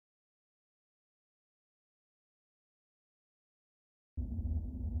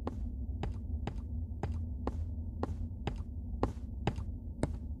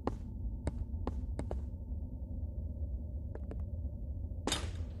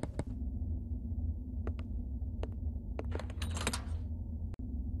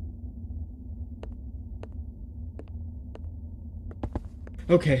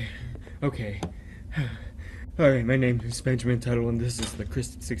Okay, okay. Alright, my name is Benjamin Tuttle, and this is the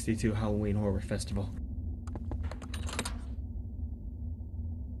Kristen 62 Halloween Horror Festival.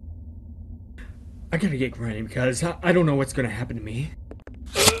 I gotta get running because I don't know what's gonna happen to me.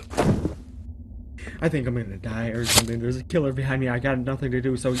 I think I'm gonna die or something. There's a killer behind me. I got nothing to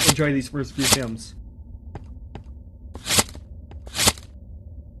do, so enjoy these first few films.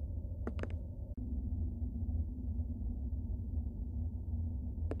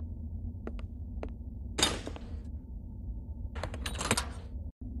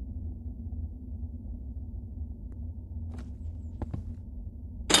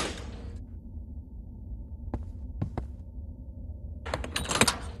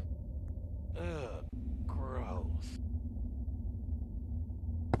 Ugh, gross.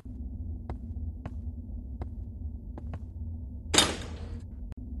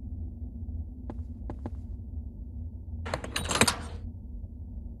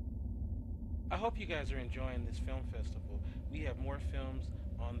 I hope you guys are enjoying this film festival. We have more films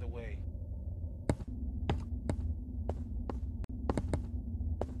on the way.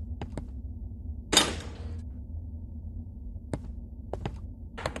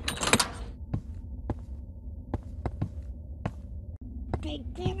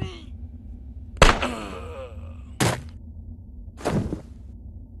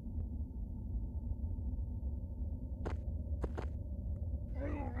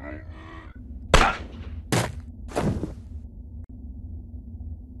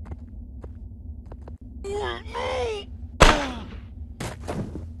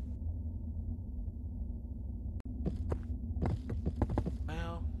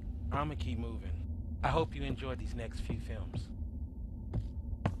 Well, I'ma keep moving. I hope you enjoyed these next few films.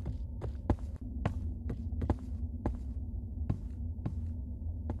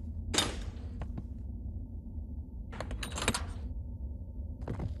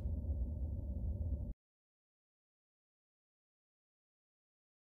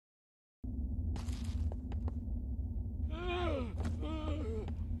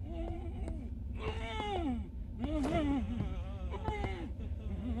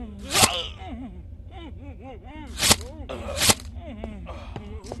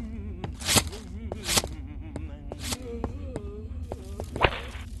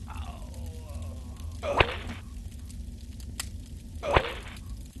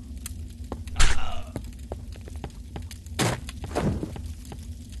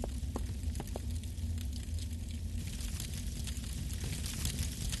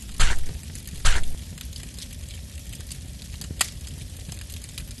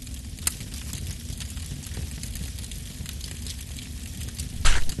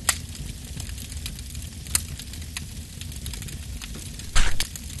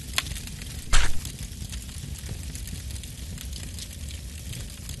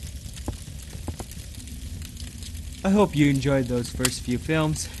 I hope you enjoyed those first few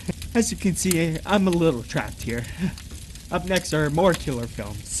films. As you can see, I'm a little trapped here. Up next are more killer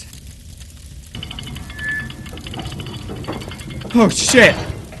films. Oh shit!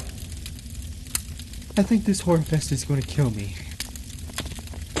 I think this horror fest is gonna kill me.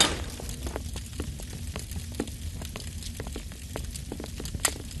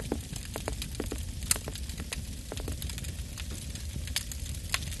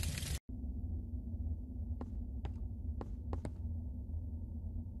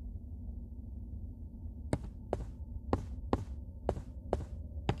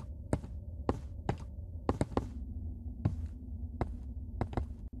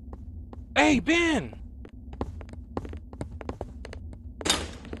 Hey, Ben!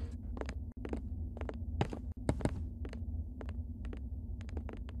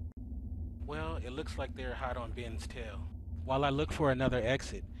 Well, it looks like they're hot on Ben's tail. While I look for another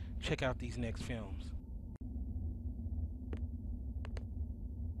exit, check out these next films.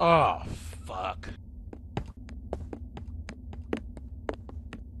 Oh, fuck.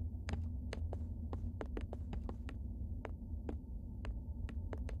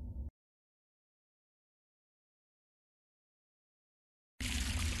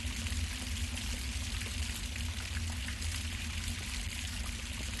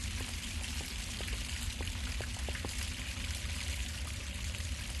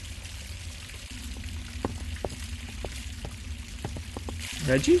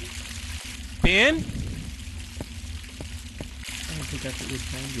 Reggie? Ben? I don't think I could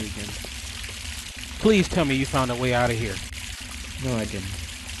find you again. Please tell me you found a way out of here. No, I didn't.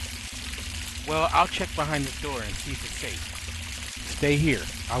 Well, I'll check behind this door and see if it's safe. Stay here.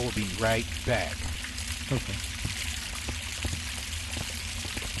 I will be right back. Okay.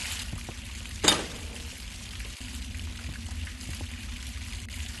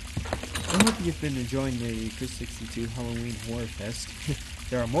 I hope you've been enjoying the Chris 62 Halloween Horror Fest.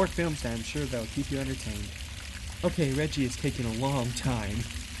 There are more films that I'm sure that'll keep you entertained. Okay, Reggie, it's taking a long time.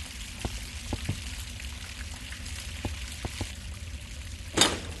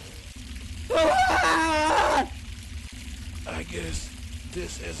 I guess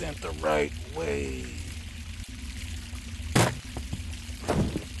this isn't the right way.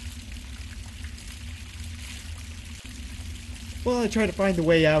 While I try to find the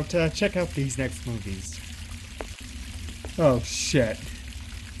way out, check out these next movies. Oh, shit.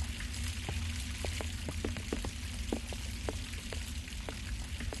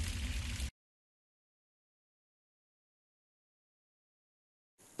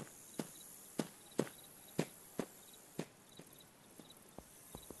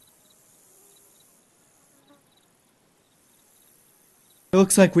 It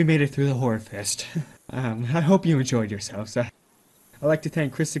looks like we made it through the Horror Fest. I hope you enjoyed yourselves. I'd like to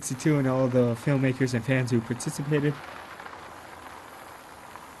thank Chris62 and all the filmmakers and fans who participated.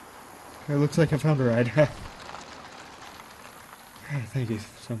 It looks like I found a ride. Thank you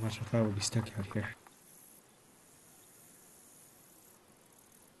so much. I thought we'd be stuck out here.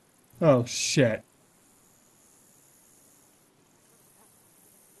 Oh, shit.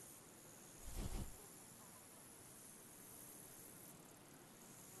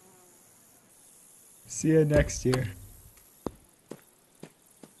 See you next year.